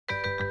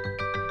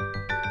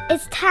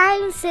It's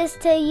time, sis,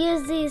 to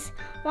use these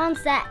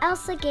ones that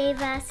Elsa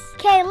gave us.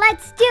 Okay,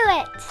 let's do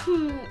it.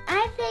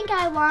 I think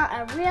I want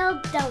a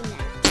real donut.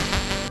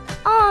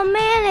 Oh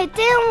man, it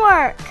didn't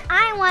work.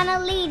 I want a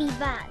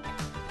ladybug.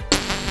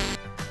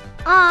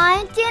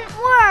 Oh, it didn't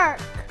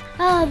work.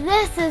 Oh,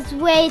 this is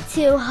way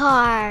too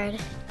hard.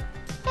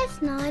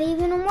 It's not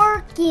even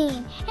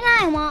working. And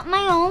I want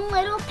my own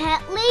little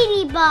pet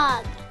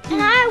ladybug.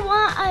 And I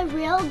want a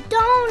real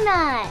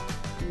donut.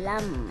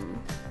 Yum.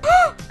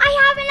 I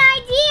have an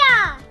idea.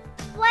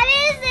 What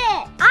is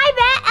it? I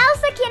bet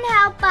Elsa can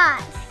help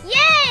us.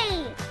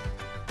 Yay!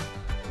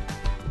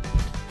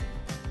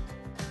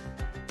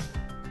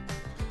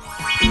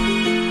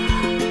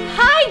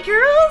 Hi,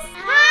 girls.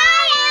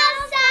 Hi,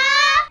 Elsa.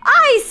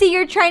 I see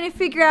you're trying to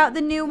figure out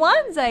the new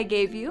ones I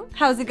gave you.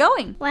 How's it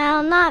going?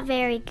 Well, not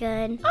very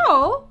good.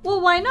 Oh, well,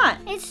 why not?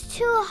 It's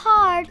too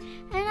hard,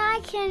 and I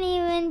can't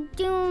even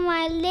do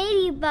my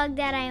ladybug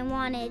that I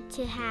wanted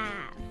to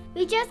have.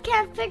 We just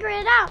can't figure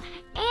it out,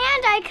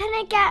 and I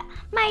couldn't get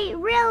my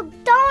real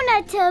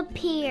donut to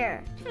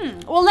appear.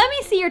 Well, let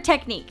me see your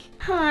technique.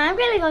 I'm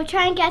gonna go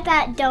try and get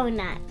that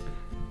donut.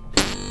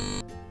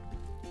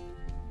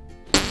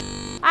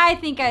 I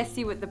think I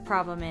see what the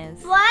problem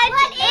is. What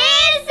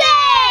is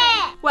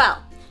it?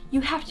 Well, you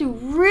have to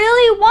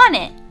really want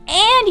it,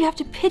 and you have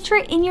to picture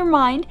it in your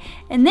mind,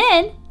 and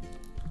then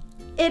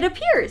it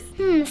appears.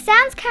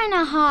 Sounds kind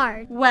of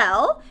hard.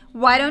 Well,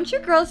 why don't you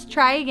girls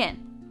try again?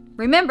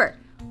 Remember,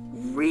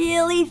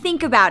 really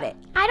think about it.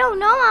 I don't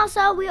know,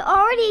 Elsa. We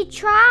already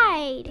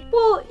tried.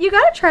 Well, you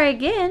gotta try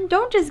again.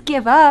 Don't just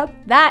give up.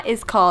 That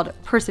is called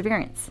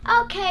perseverance.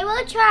 Okay,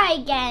 we'll try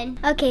again.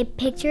 Okay,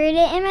 picture it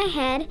in my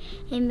head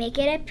and make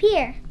it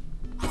appear.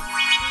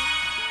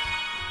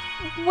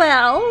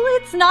 Well,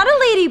 it's not a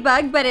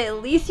ladybug, but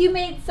at least you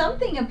made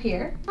something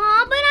appear.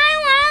 Aw, but I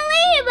want a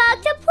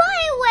ladybug to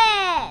play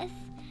with.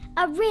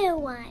 A real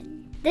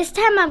one. This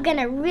time I'm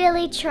gonna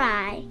really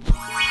try.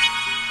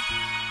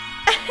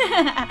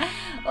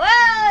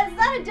 Well, it's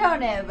not a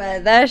donut,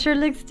 but that sure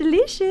looks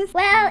delicious.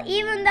 Well,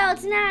 even though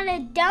it's not a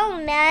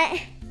donut,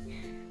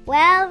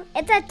 well,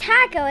 it's a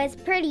taco. It's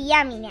pretty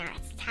yummy now.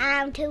 It's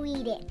time to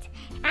eat it.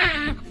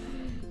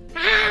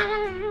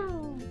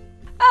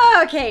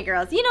 Okay,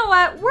 girls, you know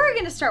what? We're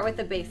gonna start with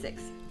the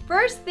basics.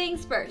 First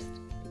things first.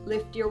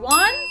 Lift your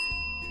wands.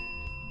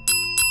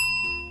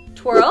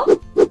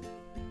 Twirl.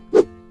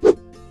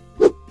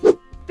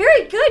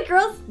 Very good,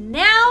 girls.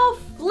 Now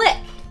flip.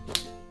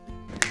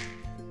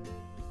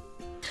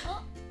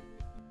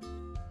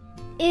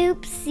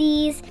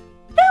 Oopsies.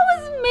 That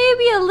was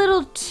maybe a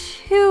little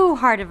too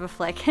hard of a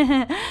flick.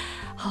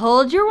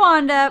 Hold your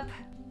wand up.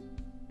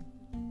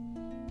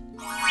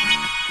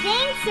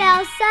 Thanks,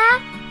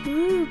 Elsa.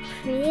 Ooh,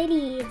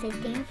 pretty. It's a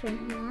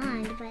different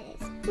wand, but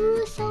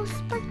it's so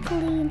sparkly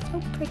and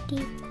so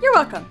pretty. You're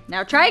welcome.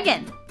 Now try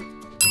again.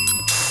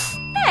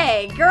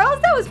 Hey,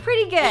 girls, that was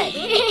pretty good.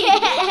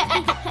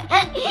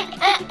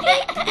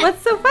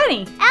 What's so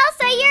funny?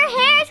 Elsa, your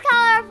hair is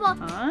colorful.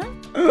 Huh?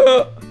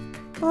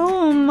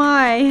 Oh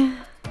my.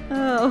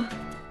 Oh.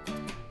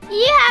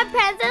 You have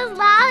Princess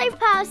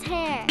Lollipop's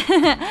hair.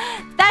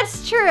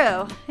 That's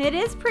true. It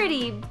is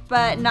pretty,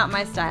 but not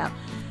my style.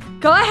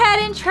 Go ahead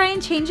and try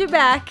and change it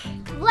back.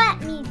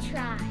 Let me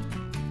try.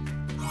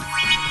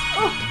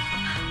 Oh.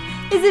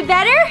 Is it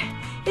better?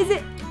 Is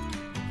it?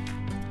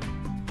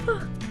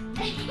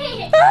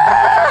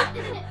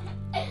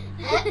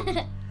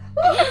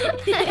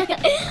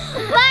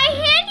 My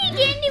handy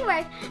didn't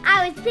work.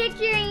 I was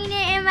picturing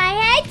it in my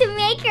head to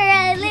make her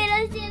a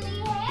little silly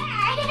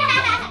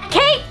hair.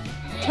 Kate,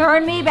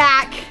 turn me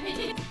back.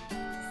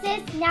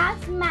 Sis, now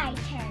it's my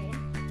turn.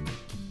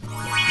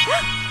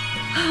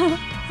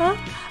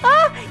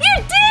 You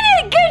did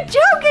it! Good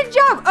job, good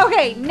job.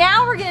 Okay,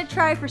 now we're gonna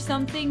try for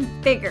something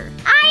bigger.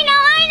 I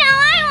know.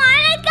 I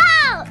want a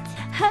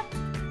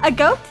goat. A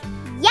goat?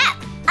 Yep,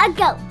 a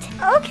goat.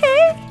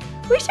 Okay.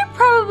 We should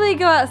probably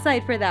go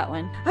outside for that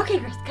one. Okay,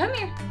 girls, come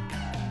here.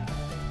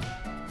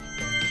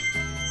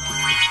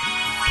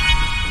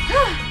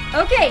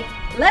 Okay,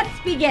 let's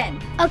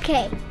begin.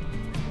 Okay.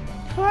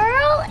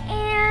 Twirl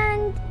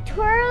and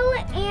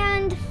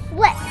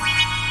flip.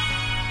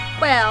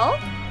 Well,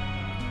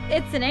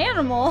 it's an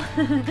animal.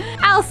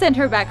 I'll send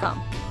her back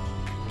home.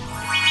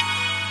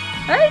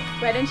 All right,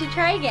 why don't you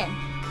try again?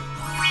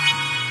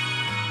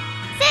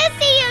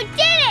 Sissy, you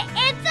did it!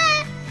 It's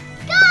a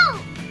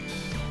goat!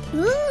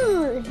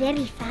 Ooh,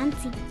 very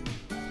fancy.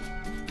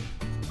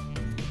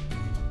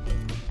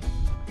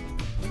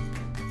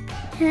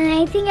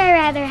 I think I'd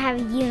rather have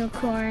a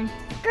unicorn.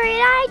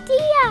 Great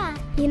idea!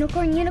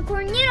 Unicorn,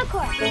 unicorn,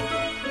 unicorn! Yay!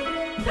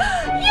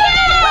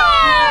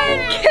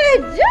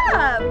 Good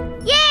job!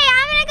 Yay,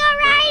 I'm gonna go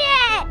ride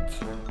it!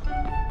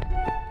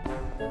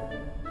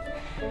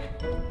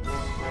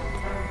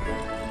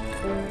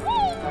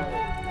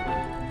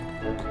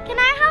 Can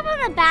I hop on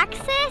the back,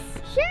 sis?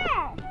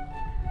 Sure.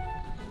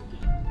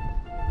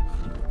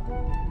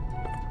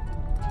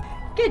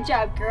 Good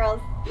job,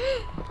 girls.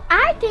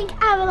 I think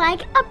I would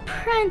like a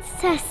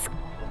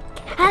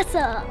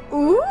castle.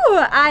 Ooh,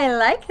 I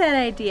like that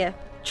idea.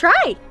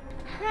 Try.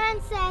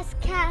 Princess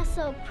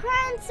castle,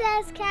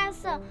 princess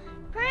castle,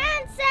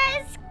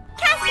 princess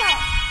castle.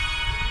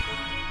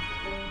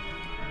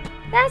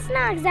 That's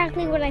not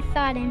exactly what I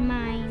thought in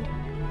mind.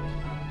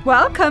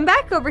 Well, come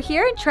back over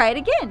here and try it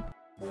again.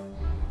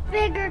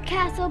 Bigger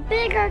castle,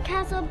 bigger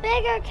castle,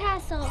 bigger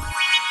castle.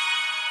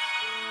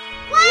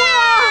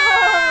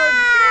 Whoa!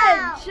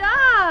 Good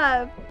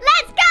job!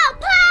 Let's go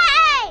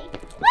play!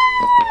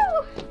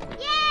 Woo!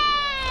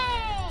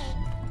 Yay!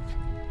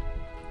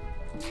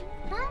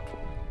 Huh?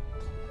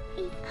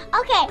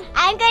 Okay,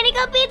 I'm gonna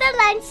go be the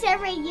lunch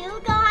server.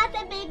 You go out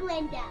the big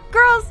window.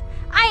 Girls,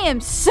 I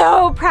am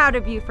so proud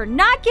of you for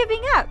not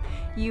giving up.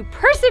 You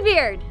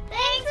persevered.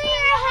 Thanks for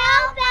your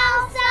help,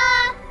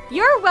 Elsa.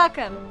 You're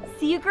welcome.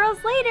 See you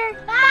girls later.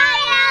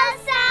 Bye,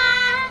 Elsa.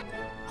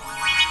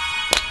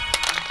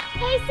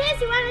 Hey,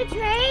 sis, you want to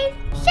trade?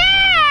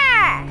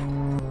 Sure.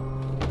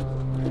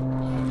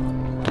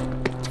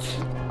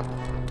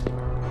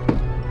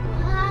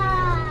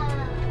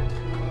 Wow,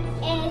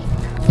 it's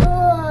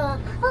cool.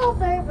 Oh,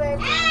 bird.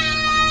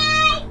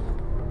 Hey!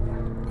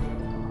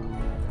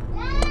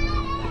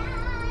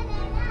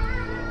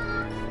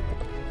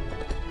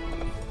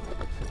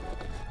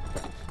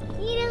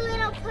 Need a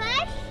little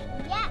push?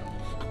 Yeah.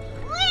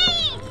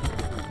 Whee!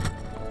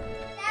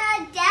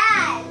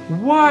 Dad.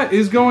 What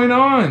is going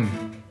on?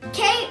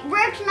 Kate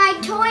ripped my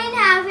toy in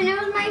half and it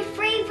was my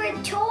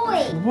favorite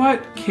toy.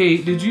 What,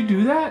 Kate? Did you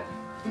do that?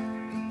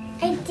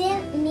 I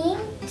didn't mean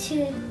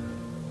to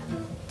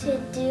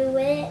do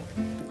it.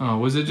 Oh,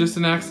 was it just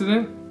an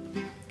accident?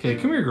 Okay,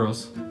 come here,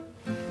 girls.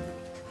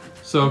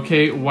 So,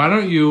 Kate, why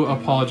don't you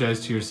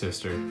apologize to your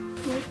sister?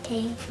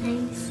 Okay,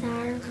 I'm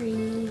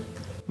sorry.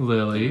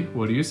 Lily,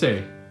 what do you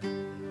say?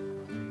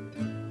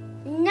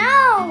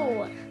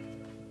 No!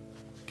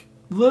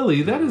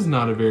 Lily, that is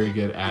not a very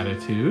good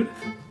attitude.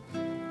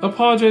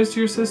 Apologize to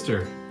your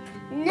sister.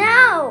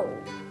 No!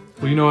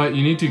 Well, you know what?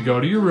 You need to go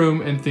to your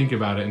room and think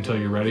about it until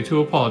you're ready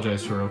to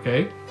apologize to her,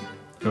 okay?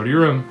 Go to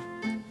your room.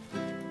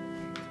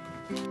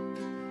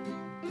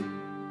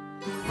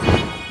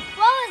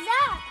 What was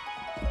that?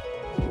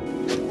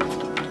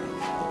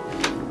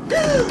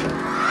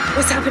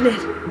 What's happening?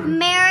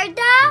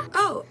 Merida?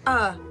 Oh,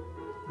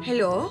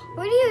 hello?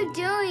 What are you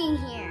doing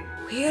here?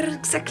 Where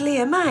exactly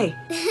am I?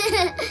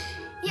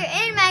 You're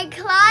in my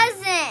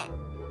closet.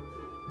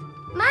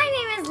 My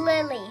name is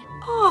Lily.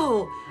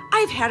 Oh,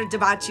 I've heard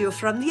about you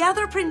from the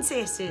other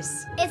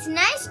princesses. It's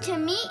nice to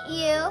meet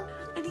you.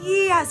 And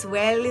ye as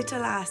well, little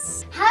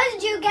lass. How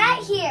did you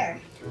get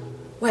here?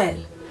 Well,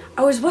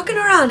 I was walking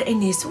around in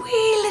this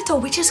wee little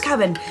witch's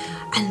cabin,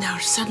 and there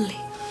suddenly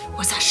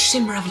was a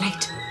shimmer of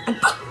light, and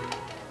boom!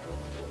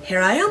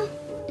 Here I am.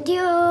 Do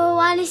you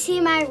want to see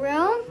my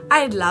room?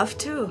 I'd love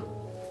to.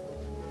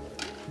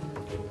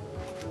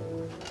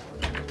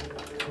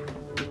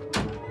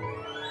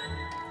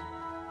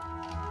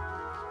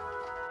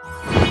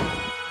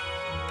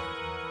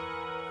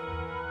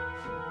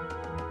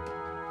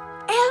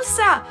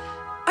 Elsa!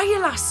 Are you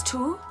lost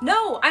too?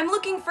 No, I'm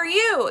looking for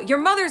you. Your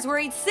mother's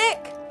worried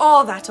sick.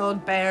 Oh, that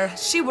old bear.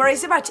 She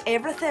worries about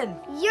everything.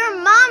 Your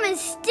mom is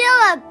still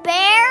a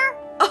bear?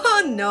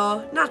 Oh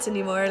no, not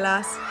anymore,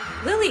 lass.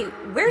 Lily,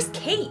 where's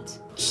Kate?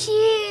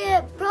 She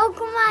broke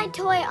my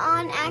toy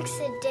on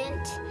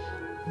accident,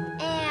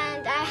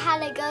 and I had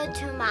to go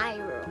to my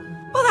room.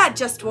 Well, that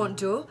just won't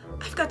do.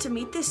 I've got to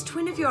meet this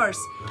twin of yours.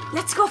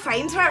 Let's go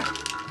find her.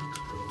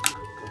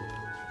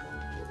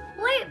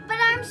 Wait, but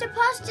I'm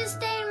supposed to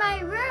stay in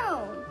my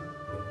room.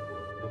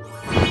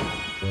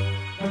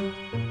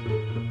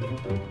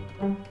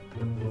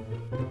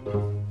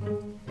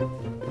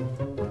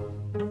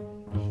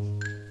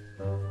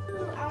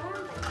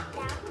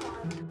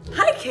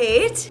 Hi,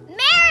 Kate.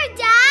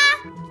 Merida!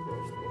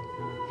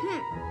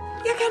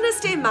 You kinda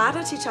stay mad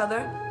at each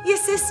other. You're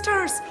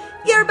sisters.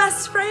 You're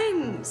best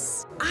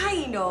friends.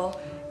 I know.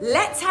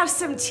 Let's have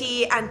some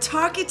tea and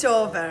talk it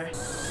over.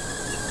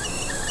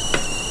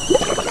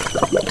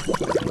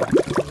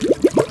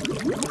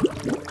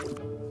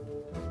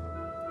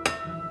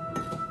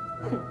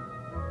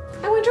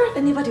 I wonder if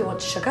anybody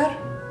wants sugar.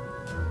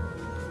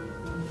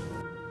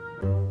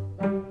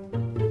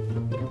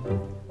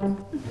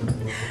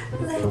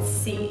 Let's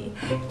see.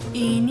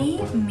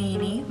 Eeny,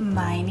 meeny,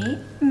 miny,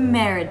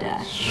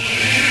 Merida.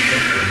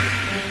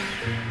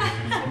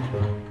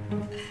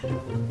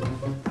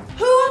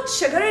 Who wants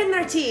sugar in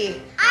their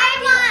tea? I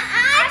want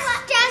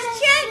just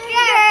sugar,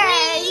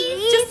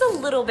 please. Just a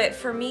little bit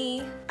for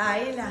me.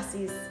 Aye,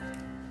 lassies.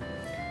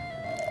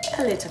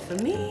 A little for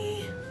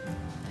me.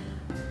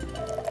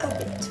 A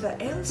bit for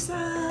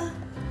Elsa.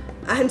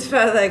 And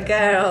for the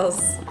girls.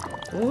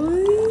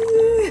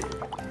 Ooh.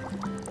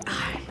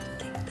 I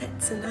think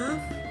that's enough.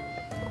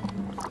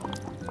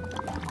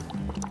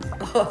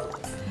 Oh,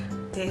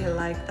 do you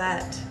like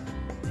that?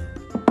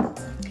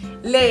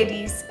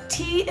 Ladies,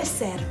 tea is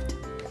served.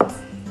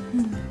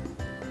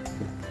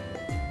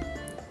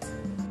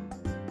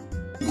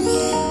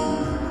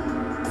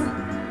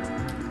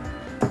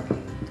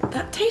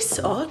 That tastes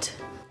odd.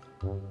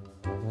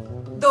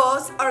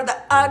 those are the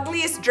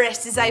ugliest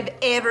dresses I've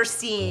ever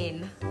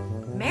seen.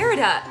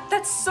 Merida,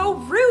 that's so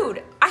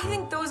rude. I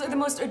think those are the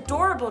most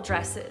adorable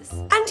dresses.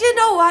 And you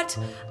know what?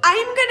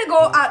 I'm gonna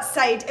go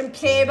outside and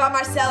play by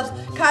myself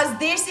because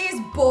this is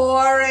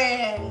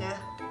boring.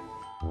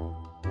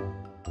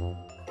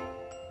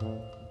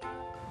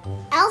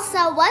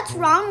 Elsa, what's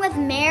wrong with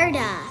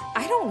Merida?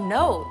 I don't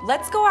know.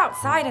 Let's go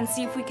outside and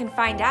see if we can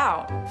find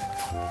out.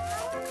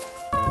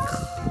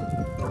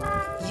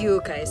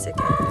 You guys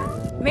again.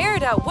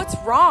 Merida, what's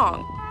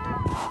wrong?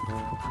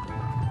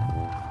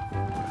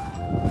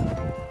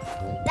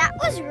 That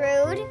was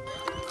rude.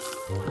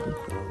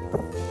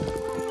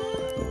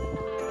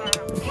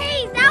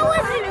 Hey, that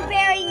wasn't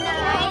very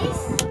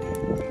nice.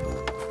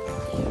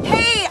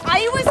 Hey,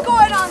 I was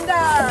going on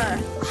there.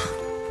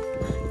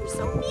 You're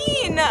so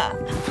mean.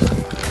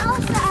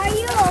 Elsa, are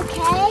you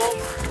okay?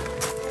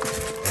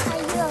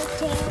 Are you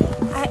okay?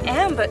 I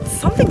am, but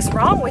something's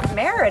wrong with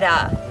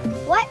Merida.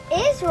 What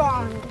is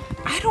wrong?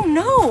 I don't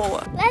know.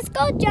 Let's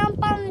go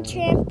jump on the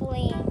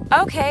trampoline.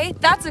 Okay,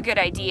 that's a good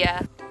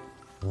idea.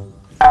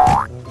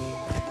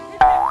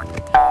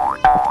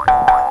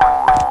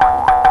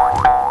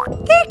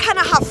 They kind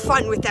of have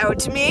fun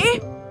without me.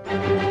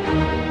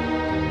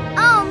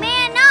 Oh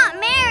man, not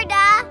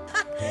Merida.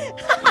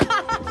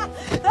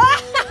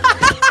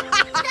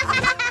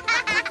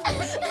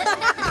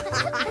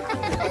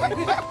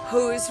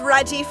 Who's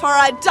ready for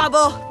a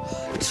double,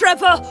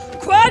 triple,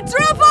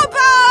 quadruple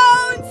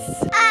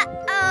bounce? Uh-oh.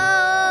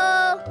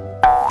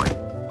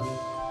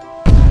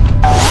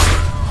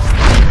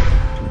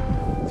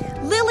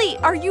 Lily,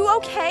 are you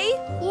okay?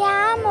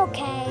 Yeah, I'm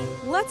okay.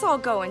 Let's all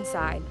go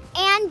inside.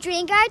 And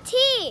drink our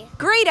tea.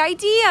 Great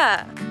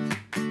idea.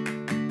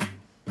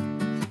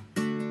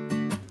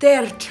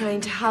 They're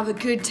trying to have a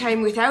good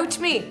time without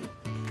me.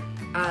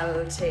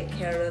 I'll take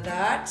care of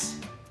that.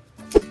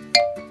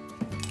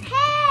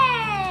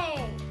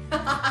 Hey!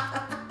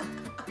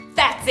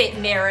 That's it,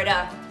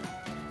 Merida.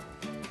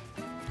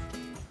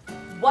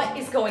 What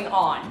is going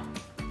on?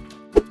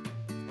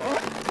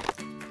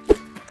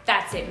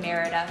 That's it,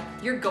 Merida.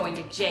 You're going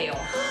to jail.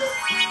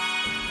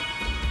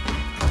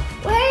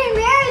 Where did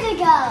Merida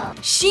go?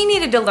 She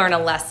needed to learn a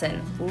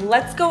lesson.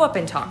 Let's go up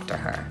and talk to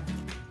her.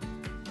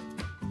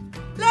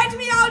 Let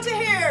me out of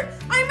here!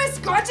 I'm a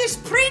Scottish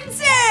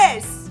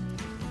princess!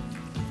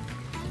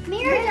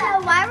 Merida,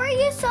 why were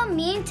you so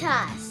mean to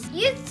us?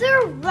 You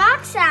threw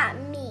rocks at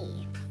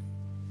me.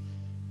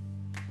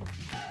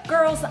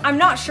 Girls, I'm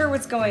not sure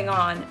what's going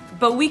on,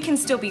 but we can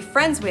still be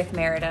friends with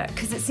Merida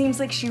because it seems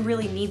like she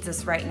really needs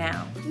us right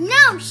now.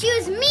 No, she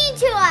was mean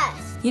to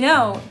us. You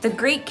know, the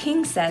great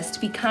king says to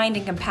be kind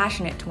and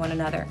compassionate to one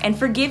another and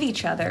forgive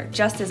each other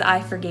just as I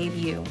forgave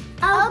you.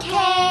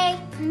 Okay.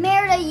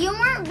 Merida, you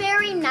weren't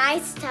very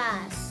nice to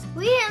us.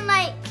 We didn't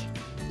like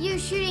you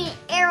shooting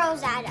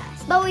arrows at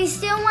us, but we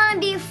still want to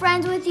be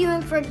friends with you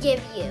and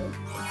forgive you.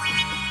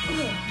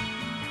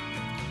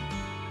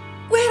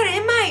 Where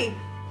am I?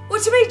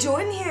 What am I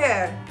doing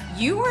here?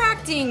 You were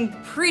acting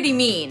pretty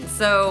mean,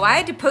 so I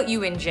had to put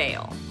you in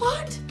jail.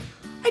 What?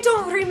 I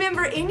don't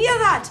remember any of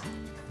that.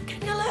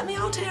 Can you let me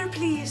out of here,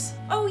 please?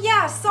 Oh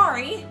yeah,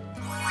 sorry.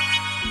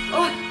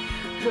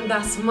 Oh,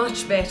 that's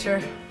much better.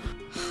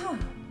 Huh,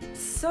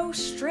 so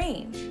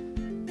strange.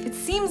 It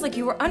seems like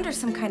you were under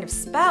some kind of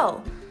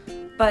spell,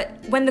 but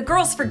when the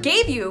girls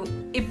forgave you,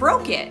 it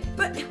broke it.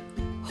 But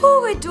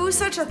who would do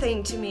such a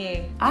thing to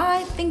me?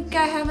 I think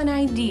I have an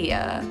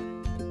idea.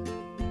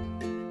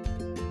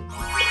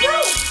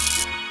 No!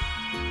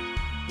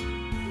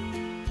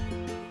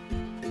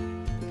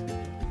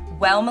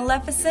 Well,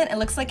 Maleficent, it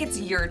looks like it's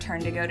your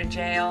turn to go to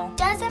jail.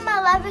 Doesn't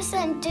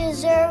Maleficent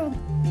deserve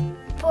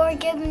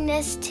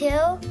forgiveness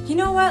too? You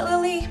know what,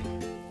 Lily?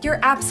 You're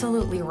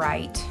absolutely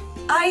right.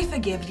 I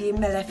forgive you,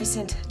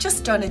 Maleficent.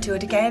 Just don't do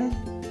it again.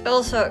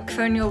 Elsa,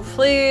 can you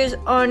please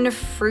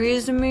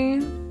unfreeze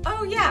me?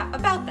 Oh yeah,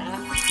 about that.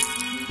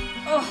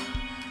 Oh,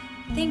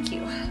 thank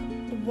you.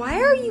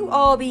 Why are you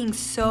all being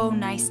so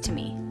nice to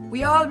me?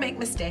 We all make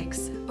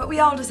mistakes, but we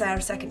all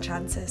deserve second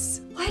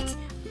chances. What?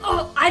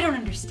 Oh, I don't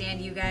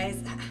understand you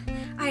guys.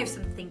 I have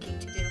some thinking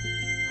to do.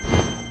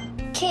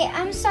 Okay,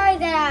 I'm sorry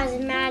that I was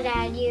mad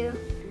at you.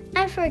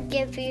 I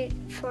forgive you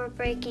for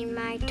breaking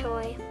my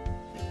toy.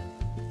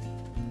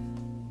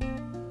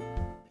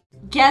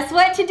 Guess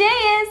what today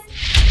is?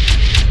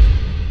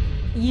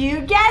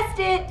 You guessed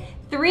it,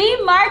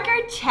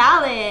 3-marker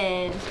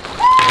challenge.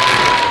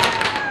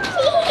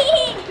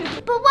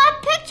 But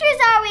what pictures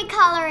are we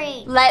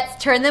coloring?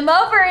 Let's turn them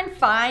over and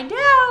find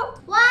out.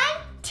 1,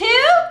 2,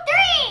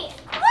 3.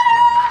 Woo!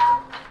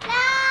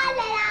 La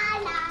la la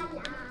la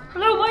la.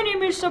 Hello, my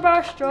name is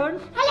Sebastian.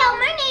 Hello,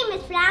 my name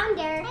is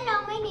Flounder. Hello,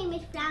 my name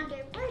is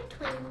Flounder. We're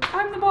twins.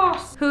 I'm the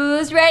boss.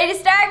 Who's ready to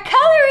start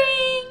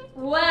coloring?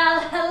 Well,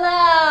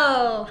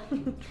 hello.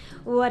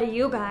 What are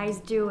you guys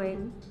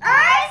doing?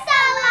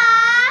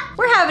 Ursula!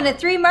 We're having a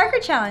 3-marker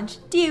challenge.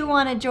 Do you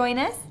want to join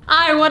us?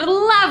 I would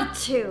love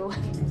to.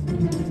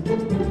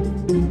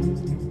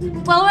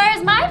 Well,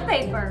 where's my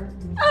paper?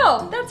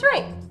 Oh, that's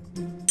right.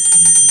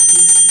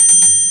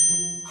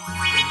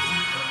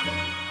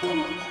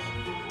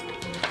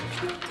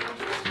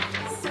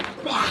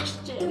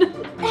 Sebastian.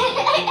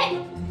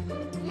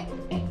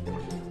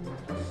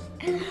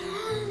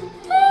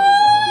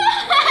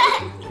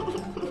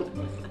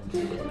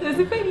 That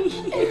was funny.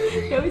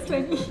 That was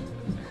funny.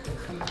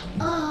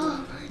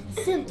 Oh,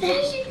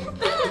 Sebastian.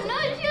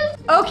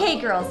 Okay,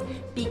 girls,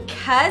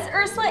 because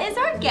Ursula is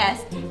our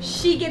guest,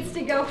 she gets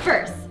to go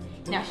first.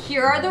 Now,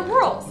 here are the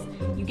rules.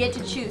 You get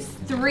to choose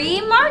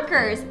 3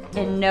 markers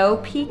and no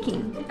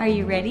peeking. Are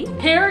you ready?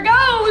 Here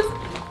goes.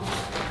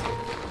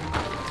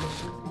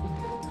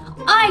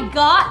 I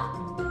got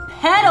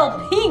petal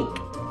pink.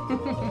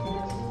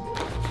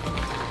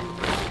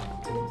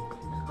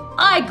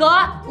 I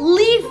got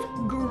leaf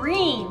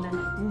green.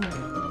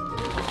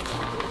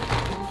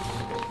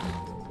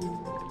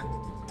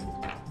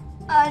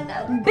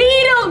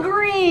 Beetle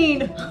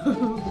green.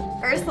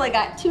 Ursula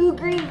got 2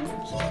 greens.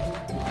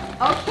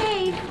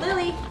 Okay,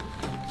 Lily.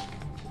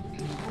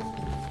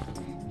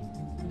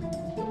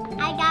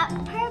 I got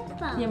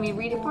purple. You want me to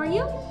read it for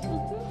you?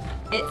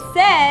 It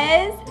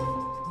says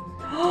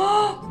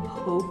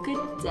polka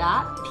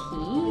dot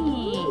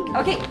pink.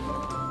 Okay.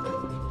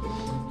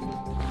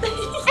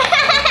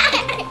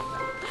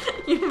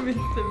 You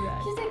missed the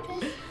rest. Just like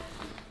this.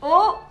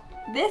 Oh,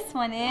 this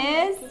one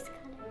is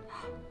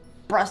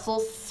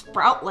Brussels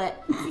sproutlet.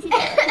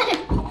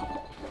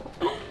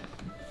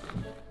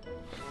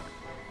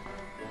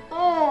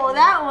 Oh,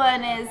 that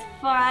one is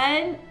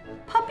fun.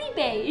 Puppy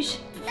beige.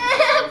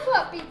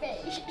 Puppy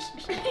beige.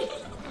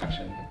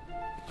 Action.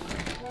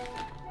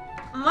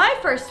 My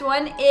first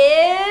one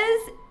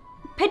is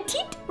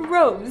petite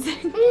rose.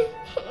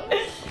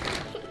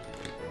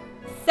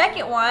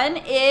 Second one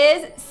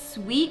is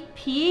sweet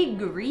pea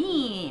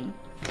green.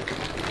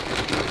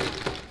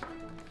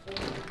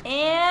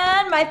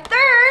 And my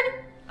third,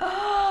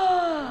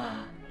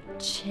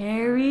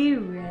 cherry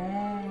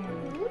red.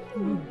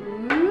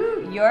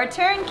 Ooh, your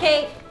turn,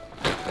 Kate.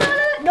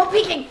 No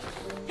peeking.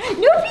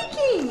 No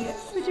peeking.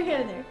 Put your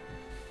hand in there.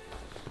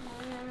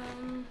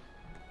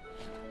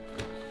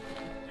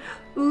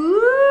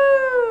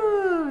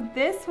 Ooh,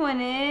 this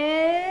one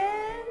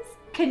is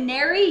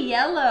canary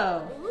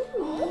yellow.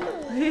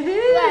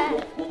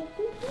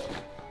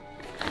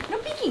 No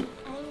peeking.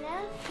 I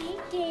love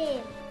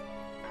peeking.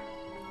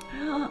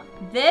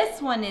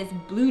 This one is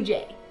blue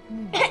jay.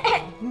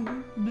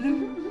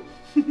 Blue.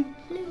 One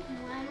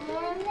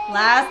more there.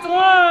 Last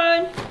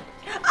one.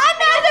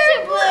 Another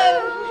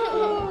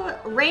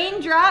blue.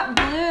 Raindrop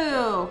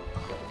blue.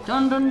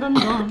 Dun dun dun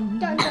dun.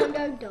 Dun dun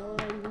dun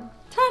dun.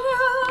 Ta-da!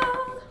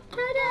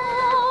 Ta-da!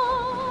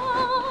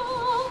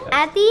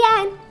 At the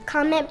end,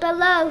 comment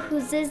below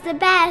whose is the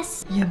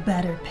best. You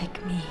better pick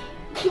me.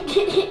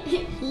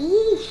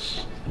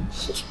 Yeesh,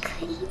 she's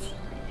crazy.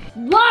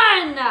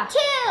 1, 2,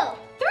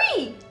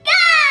 3.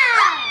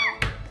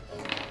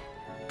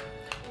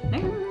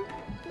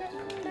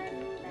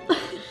 go!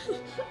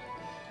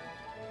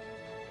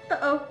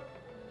 Uh-oh.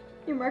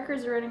 Your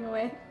markers are running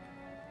away.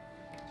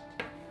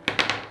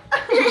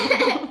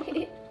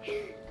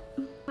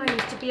 I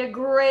used to be a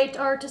great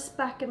artist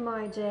back in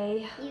my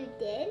day. You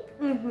did?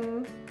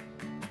 Mm-hmm.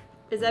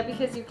 Is that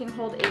because you can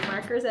hold 8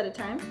 markers at a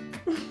time?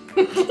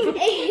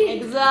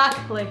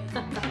 Exactly.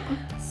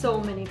 So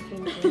many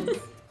paintings.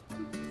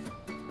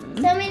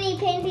 So many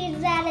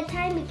paintings at a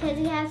time because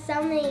you have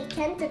so many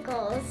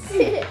tentacles.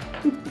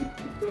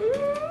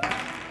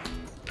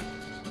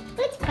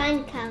 What's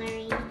fun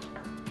coloring?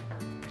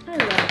 I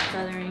love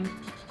coloring.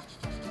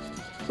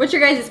 What's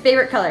your guys'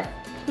 favorite color?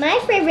 My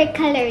favorite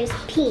color is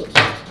pink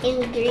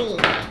and green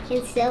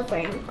and silver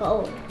and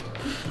gold.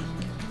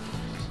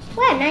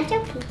 What? I'm not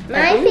joking.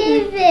 My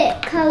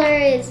favorite color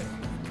is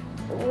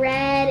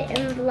red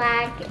and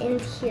black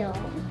and teal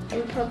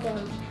and purple.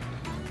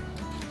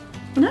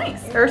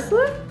 Nice.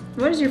 Ursula,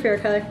 what is your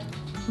favorite color?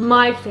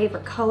 My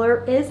favorite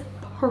color is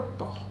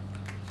purple.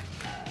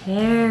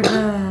 Very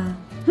good.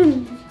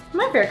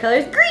 My favorite color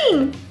is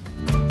green.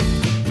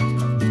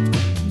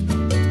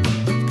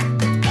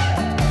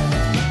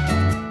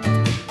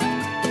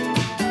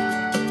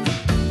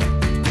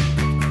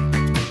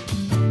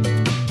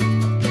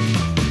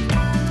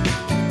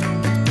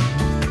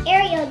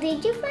 Ariel,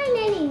 did you find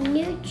any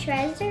new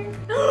treasure?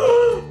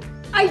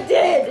 I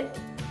did!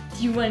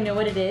 Do you want to know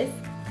what it is?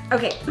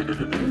 Okay.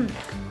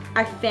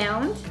 I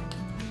found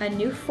a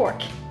new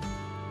fork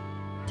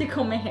to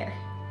comb my hair.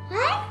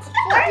 What?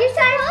 You're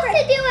supposed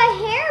to do a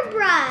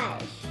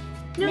hairbrush.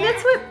 No,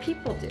 that's what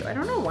people do. I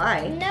don't know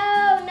why.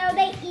 No,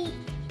 they eat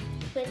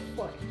with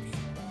forks.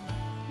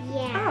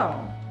 Yeah. Oh.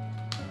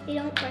 They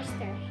don't brush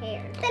their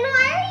hair. Then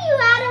why are you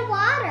out of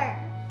water?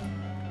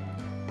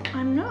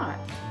 I'm not.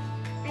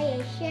 Are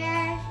you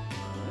sure?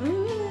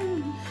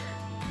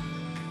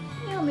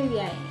 Yeah, maybe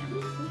I am.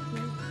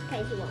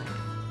 Because you are.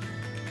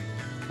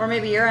 Or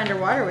maybe you're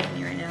underwater with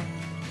me right now.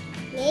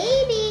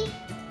 Maybe.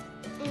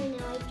 I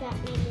know, I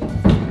dropped my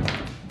lizard.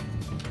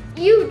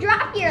 You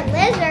dropped your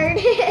lizard.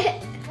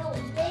 Oh,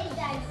 they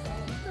died.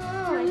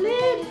 Oh, Your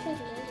lid. lid.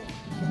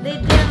 They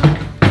did.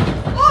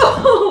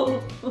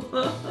 Oh!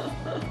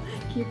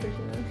 Can you push it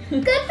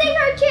over? Good thing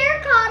our chair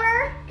caught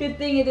her. Good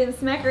thing it didn't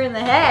smack her in the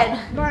head.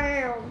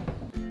 Bam.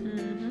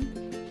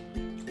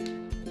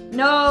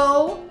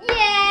 No.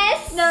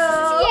 Yes.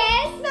 No.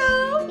 Yes.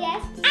 No.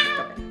 Yes.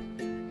 Ow.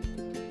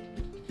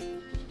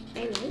 I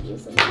need you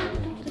something.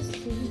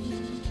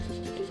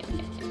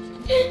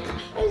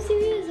 I'm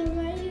serious. I'm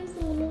writing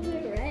a little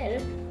bit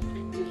red.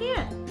 You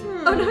can't.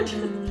 Oh no.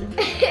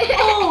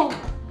 Oh,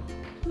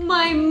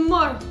 my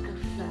marker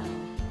fell.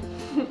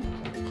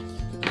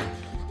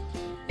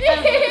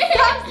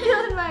 Stop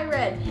stealing my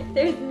red.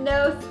 There's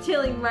no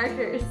stealing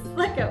markers.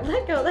 Let go,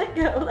 let go, let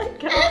go, let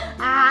go.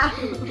 Ah.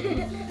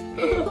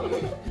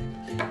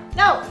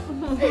 No.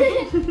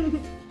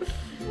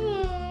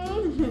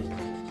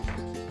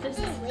 This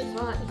is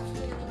fun.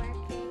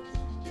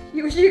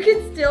 You wish you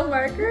could steal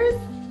markers?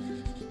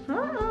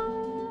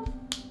 Uh-oh.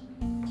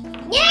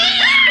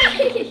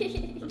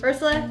 Yeah!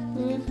 Ursula,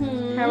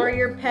 how are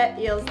your pet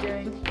eels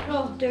doing?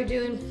 Oh, they're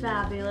doing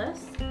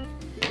fabulous.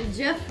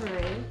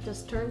 Jeffrey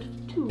just turned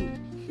 2.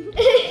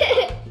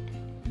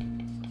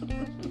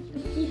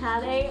 He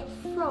had a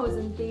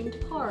Frozen themed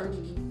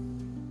party.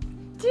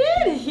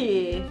 Did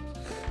he?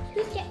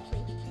 Who's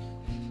Jeffrey?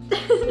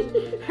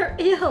 Her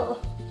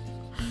eel.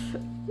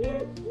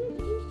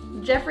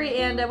 Jeffrey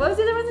and what was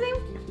the other one's name?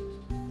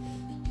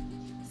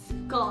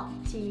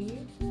 Scotty.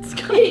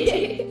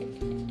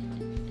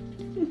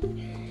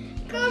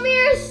 Come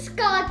here,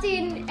 Scotty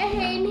and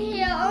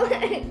Hill.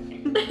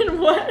 And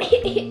what?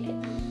 Hill.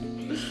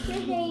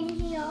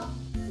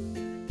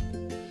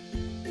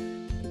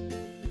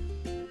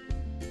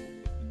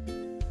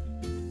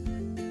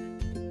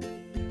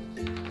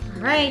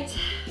 All right,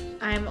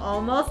 I'm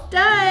almost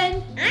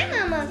done. I'm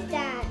almost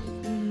done.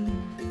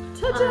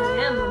 Ta-da! I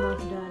am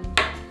almost done.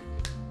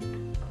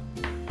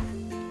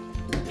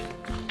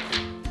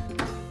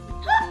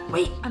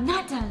 Wait, I'm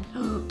not done.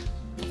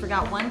 I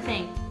forgot one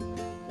thing.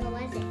 What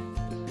was it?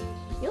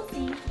 You'll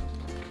see.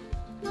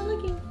 Not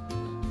looking.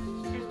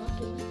 I'm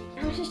looking.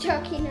 I'm just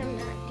joking. I'm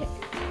not.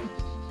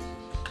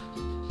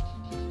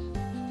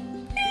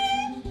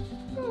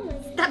 Oh my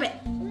God. Stop it.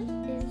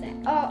 What is that?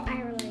 Oh, I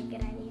have a really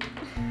good idea.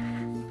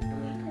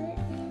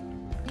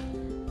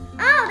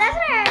 Oh, that's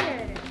what I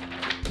heard.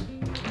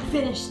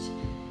 Finished.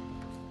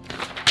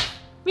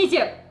 Me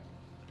too.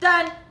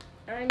 Done.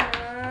 I'm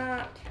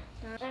not.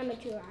 I'm a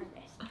true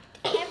artist.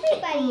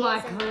 Everybody My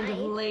is in kind of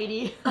life.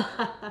 lady.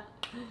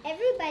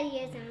 Everybody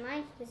is in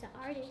life is an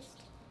artist.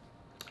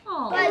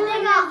 Oh. But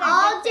they got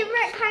all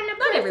different kind of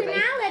Not everybody.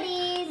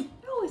 personalities.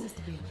 It always has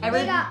to be.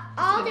 They got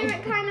all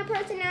different kind of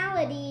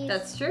personalities.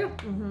 That's true.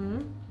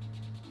 Mm-hmm.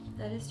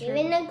 That is true.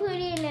 Even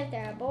including if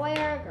they're a boy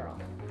or a girl.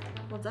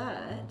 Well,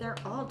 they're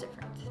all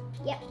different.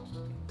 Yep.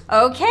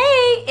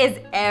 Okay, is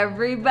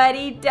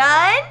everybody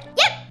done?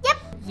 Yep. Yep.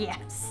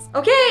 Yes.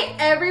 Okay,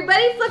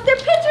 everybody flip their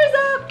pictures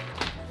up.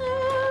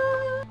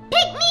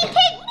 Pick me. Pick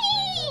me.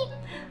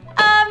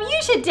 You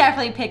should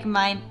definitely pick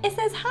mine. It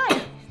says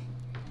hi.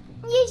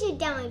 You should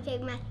definitely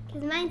pick mine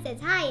because mine says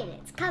hi and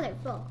it's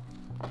colorful.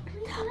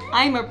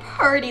 I'm a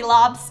pretty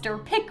lobster.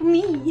 Pick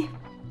me.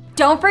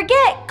 Don't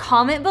forget,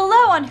 comment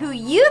below on who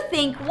you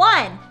think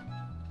won.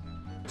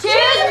 Choose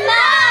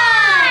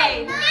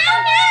mine! No,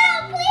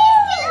 please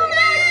choose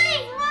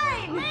mine.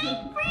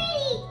 Mine's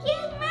pretty.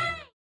 Choose mine.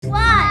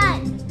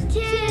 1,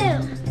 2,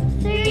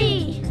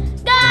 3,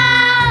 go!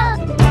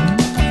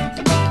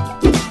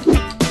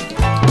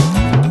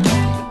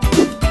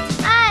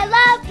 I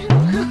love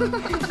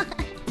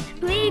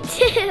me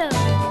too.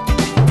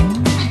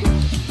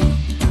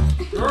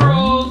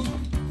 Girls,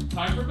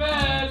 time for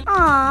bed.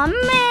 Aw,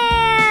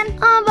 man.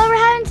 Oh, but we're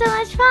having so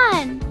much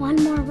fun. One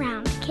more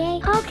round,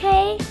 okay?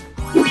 Okay.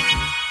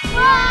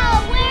 Whoa,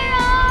 where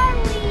are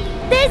we?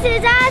 This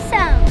is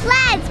awesome.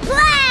 Let's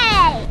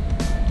play.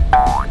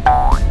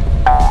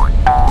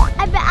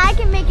 I bet I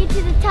can make it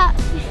to the top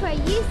before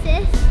you,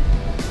 sis.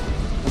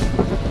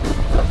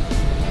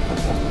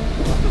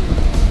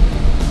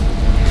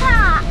 Ha,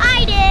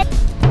 I did.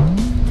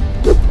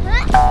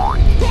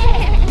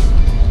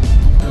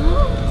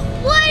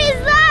 What is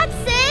that,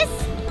 sis?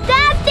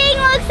 That thing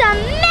looks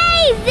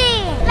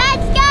amazing!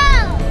 Let's go!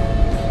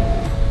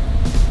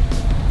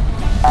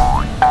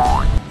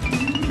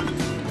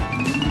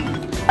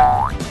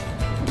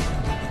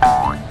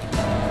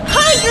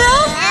 Hey,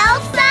 girls!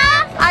 Elsa?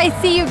 I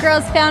see you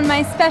girls found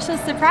my special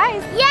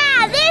surprise.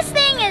 Yeah, this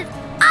thing is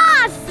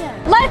awesome!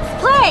 Let's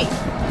play.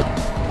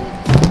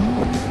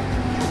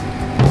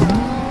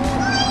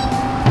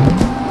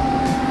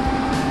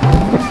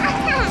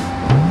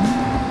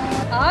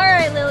 All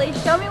right, Lily,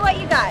 show me what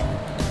you got.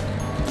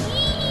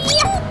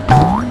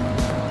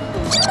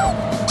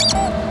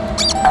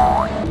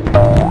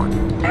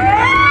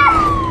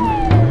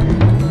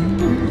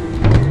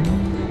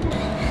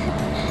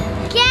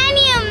 Can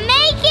you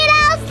make it,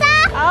 Elsa?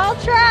 I'll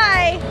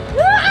try.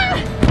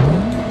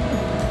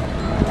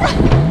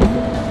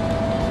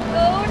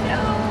 Oh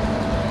no.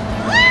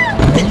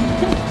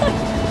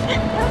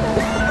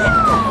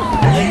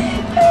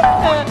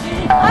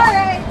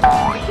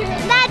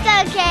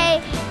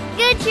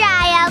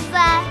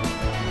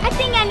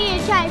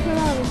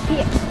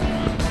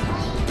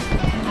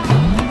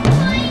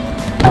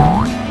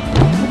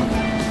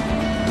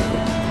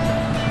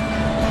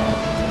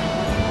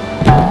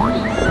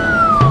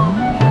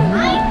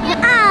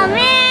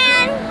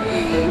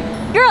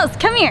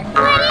 here.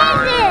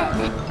 What is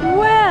it?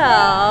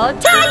 Well,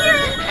 tiger!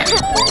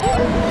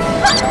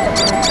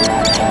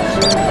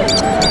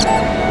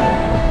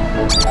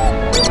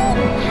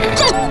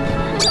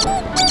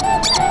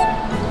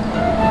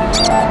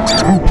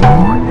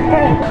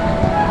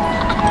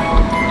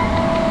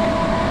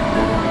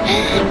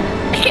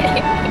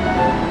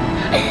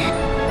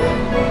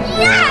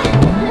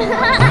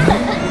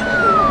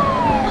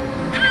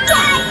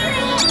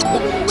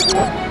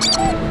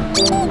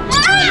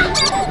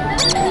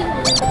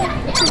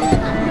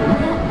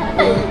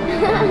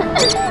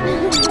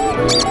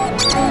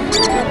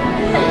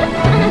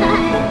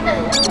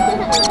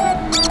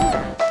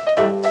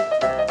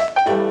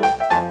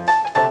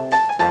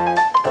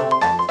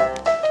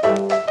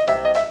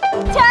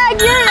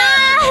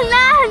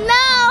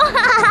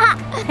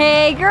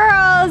 Hey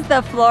girls,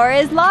 the floor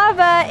is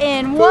lava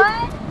in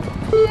 1,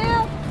 2,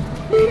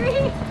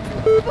 3,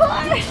 4.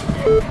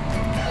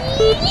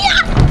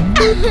 Yeah!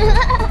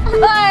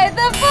 5,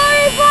 the floor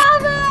is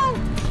lava!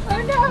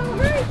 Oh no,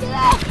 hurry, get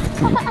out!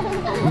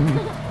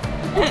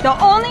 The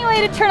only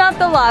way to turn off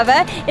the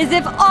lava is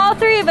if all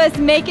 3 of us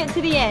make it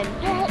to the end.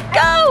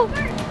 Go!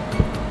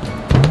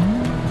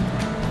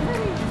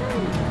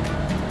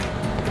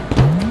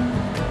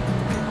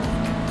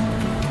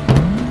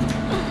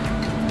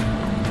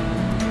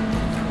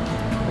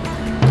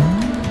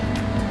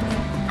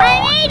 I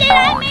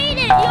made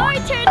it! Your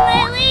turn,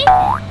 Lily!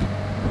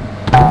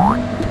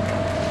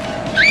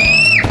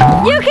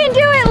 You can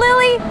do it,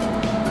 Lily!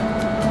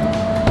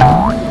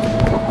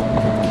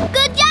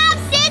 Good job,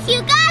 sis!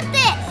 You got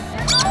this!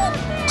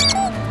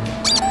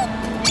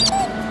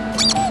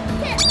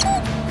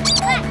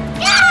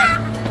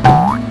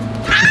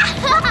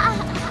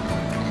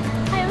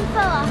 I'm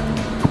full of.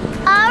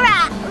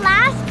 Alright,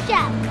 last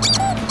jump.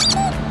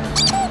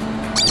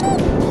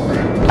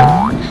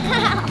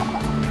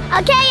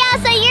 Okay,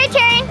 Elsa, your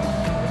turn.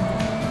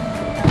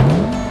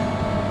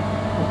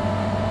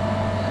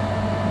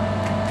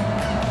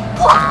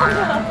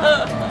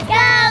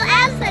 Go,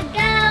 Elsa,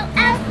 go,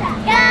 Elsa.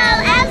 Go,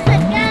 Elsa,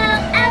 go,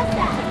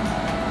 Elsa.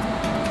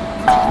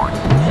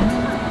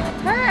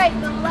 All right,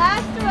 the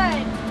last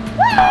one.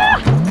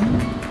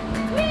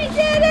 Woo! We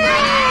did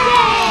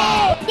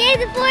it! Yay,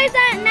 the floor's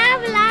not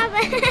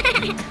lava.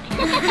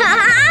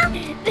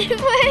 The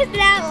floor's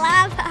not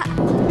lava.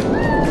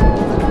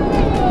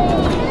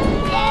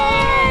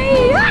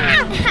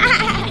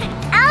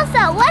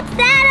 Elsa, what's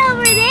that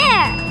over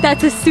there?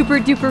 That's a super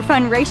duper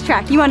fun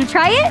racetrack. You want to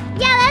try it?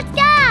 Yeah, let's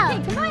go.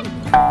 Okay, come on.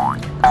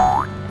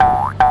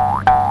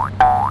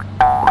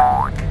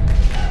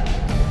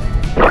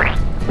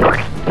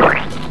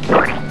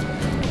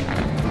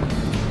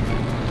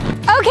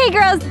 Okay,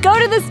 girls, go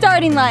to the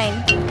starting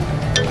line.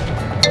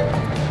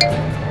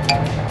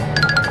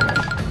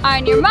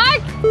 On your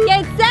mark,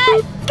 get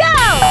set, go!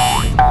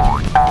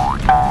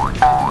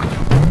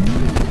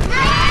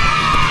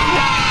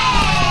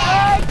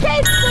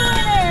 Kate's the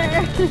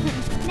winner!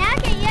 Now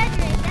get your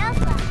drink,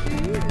 Elsa.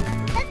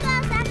 Let's go,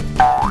 Elsa.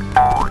 On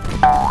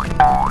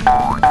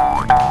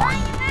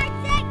your mark,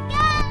 set,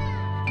 go!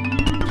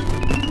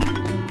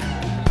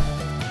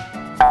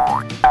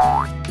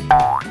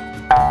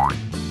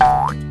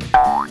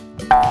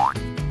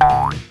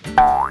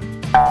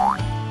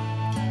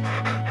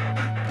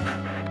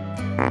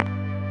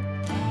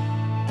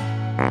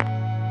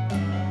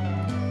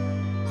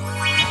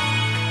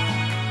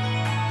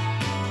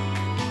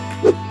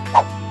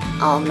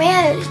 Oh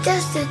man, it's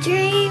just a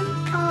dream.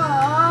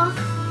 Aww.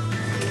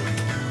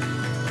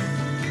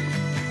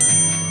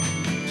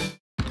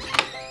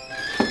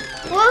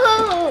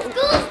 Whoa,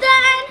 school's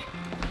done.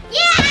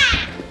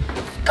 Yeah!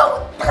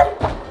 School's done.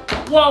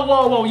 Whoa,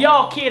 whoa, whoa,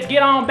 y'all kids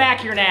get on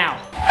back here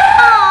now.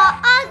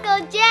 Oh,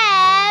 Uncle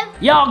Jeff.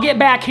 Y'all get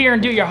back here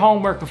and do your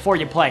homework before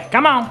you play.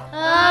 Come on.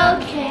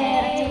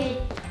 Okay.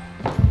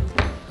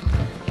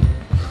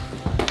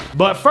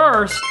 But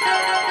first,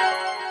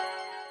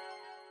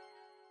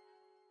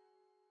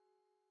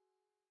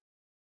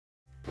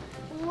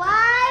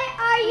 why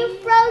are you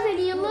frozen?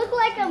 You look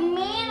like a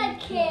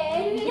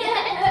mannequin.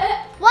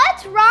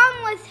 What's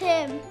wrong with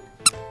him?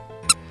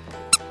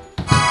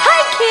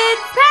 Hi,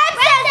 kids!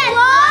 Princess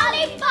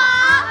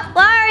Lollipop!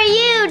 What are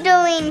you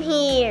doing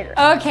here?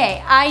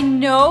 Okay, I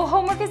know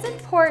homework is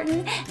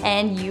important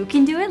and you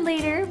can do it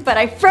later, but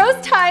I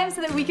froze time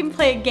so that we can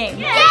play a game.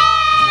 Yay!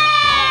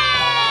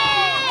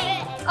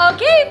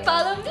 Okay,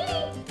 follow me.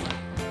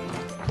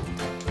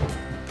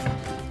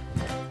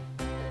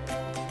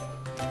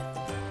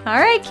 All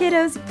right,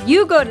 kiddos,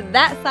 you go to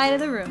that side of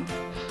the room.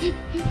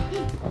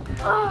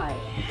 Oh,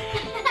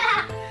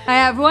 I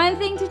have one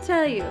thing to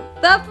tell you.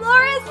 The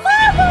floor is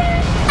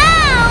lava!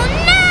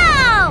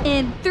 oh no!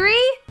 In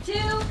 3, 2,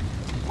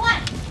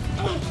 1.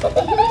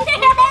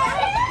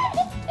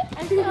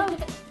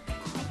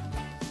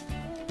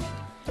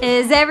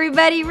 Is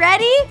everybody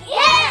ready?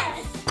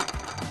 Yes!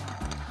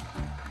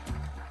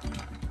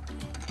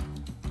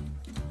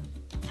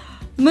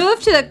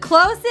 Move to the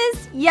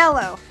closest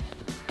yellow.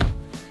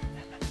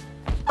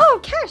 Oh,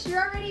 Cash,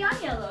 you're already on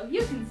yellow.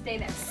 You can stay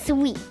there.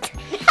 Sweet.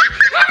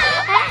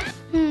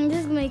 This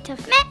is gonna be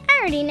tough. Meh, I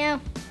already know.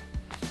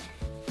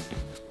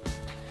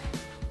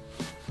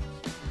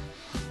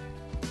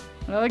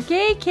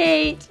 Okay,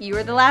 Kate, you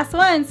were the last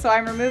one, so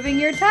I'm removing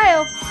your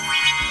tile.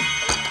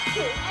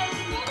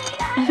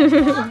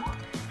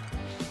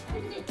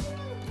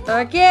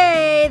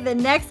 Okay, the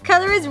next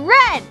color is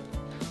red.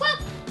 Well,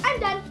 I'm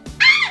done.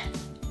 Ah!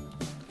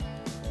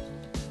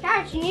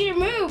 Cash, you need to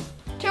move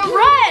to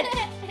red.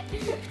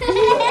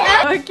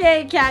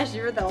 Okay, Cash,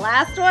 you were the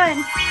last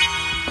one.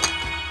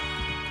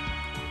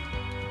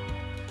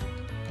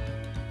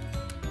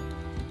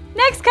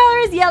 Next color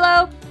is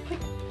yellow.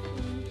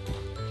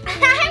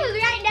 I was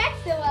right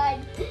next to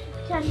one.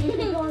 Cash, you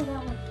can go on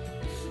that one.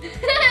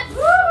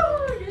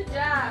 Woo, good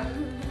job.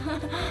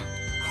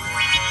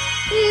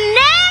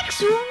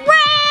 Next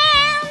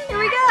round. Here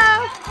we go.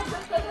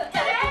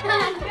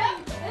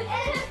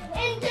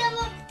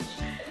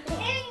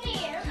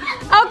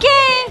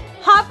 Okay,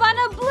 hop on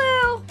a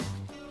blue.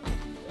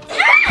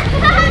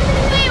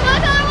 Wait, what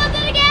color was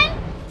it again?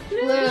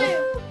 Blue.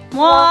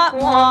 Mwah,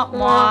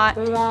 mwah,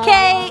 mwah.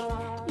 Kate,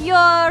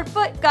 your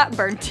foot got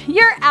burnt.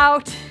 You're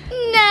out.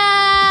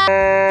 No.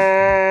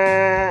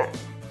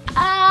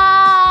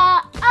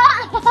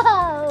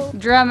 Oh.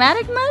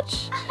 Dramatic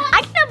much?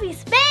 I can help you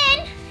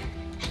spin.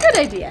 Good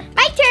idea.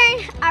 My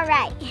turn. All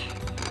right.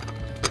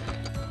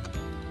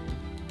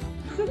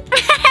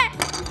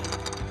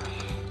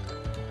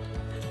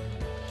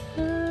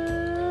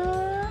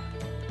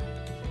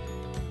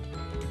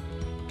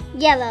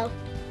 Yellow.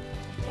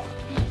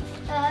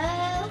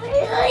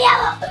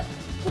 Yellow.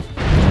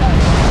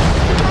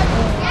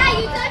 Yeah,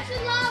 you touched the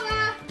lava.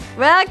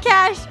 Well,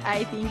 Cash,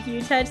 I think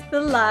you touched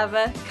the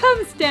lava.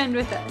 Come stand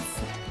with us.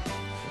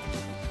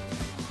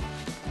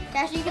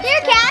 Cash, you can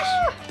Here, Cash.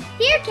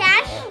 Here,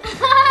 Cash.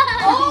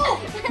 Oh.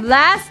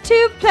 Last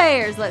two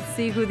players. Let's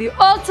see who the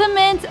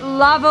ultimate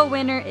lava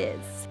winner is.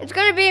 It's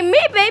gonna be me,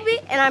 baby,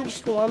 and I'm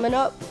just warming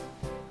up.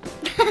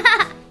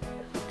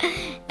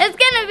 It's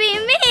gonna be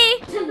me.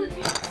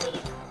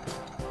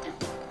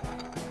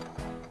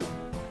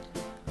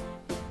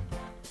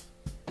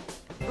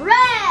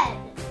 Red.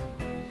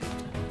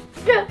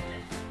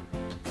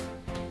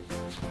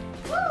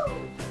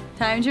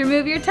 Time to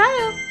remove your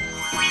tile.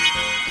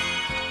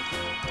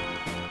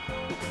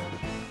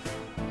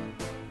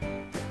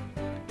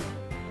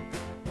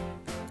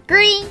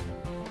 Green.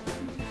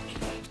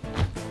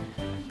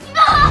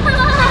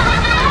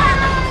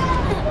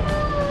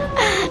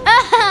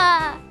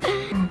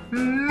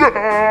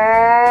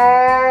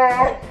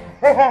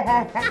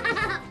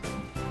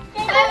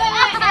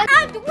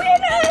 I'm the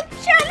winner.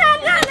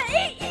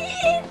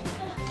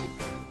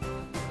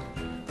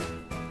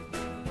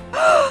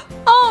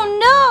 Oh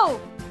no!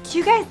 Do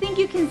you guys think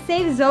you can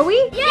save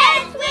Zoe?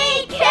 Yes,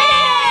 we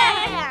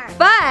can.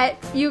 But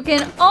you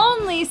can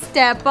only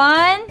step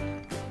on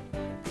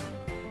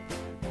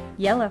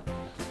yellow.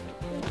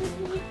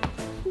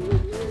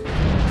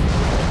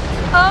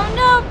 Oh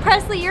no,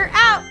 Presley, you're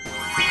out.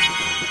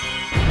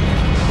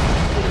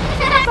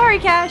 Sorry,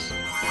 Cash.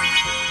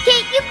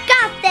 Kate, you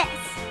got this.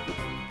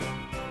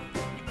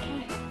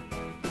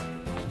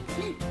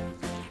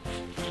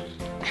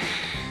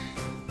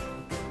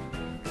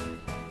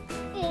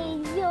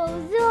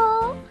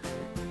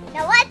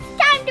 Now it's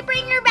time to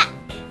bring her back.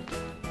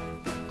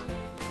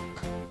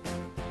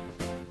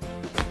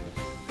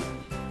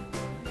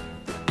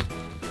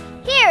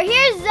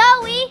 Here's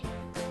Zoe.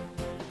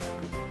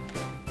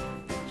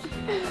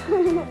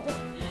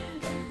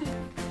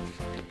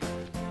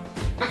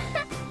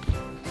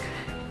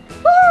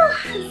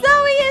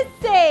 Zoe is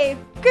safe.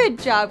 Good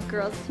job,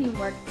 girls.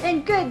 Teamwork.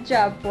 And good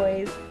job,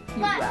 boys.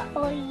 You rock.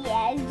 Oh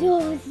yeah,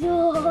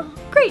 Zozo.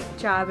 Great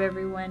job,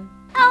 everyone.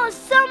 Oh,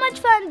 so much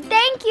fun.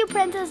 Thank you,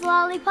 Princess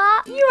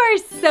Lollipop. You are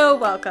so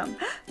welcome.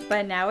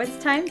 But now it's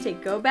time to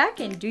go back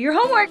and do your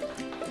homework.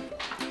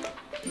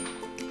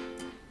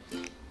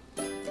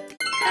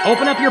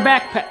 Open up your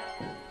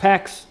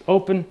backpacks.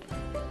 Open.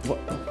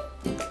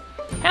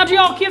 How'd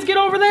y'all kids get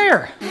over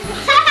there?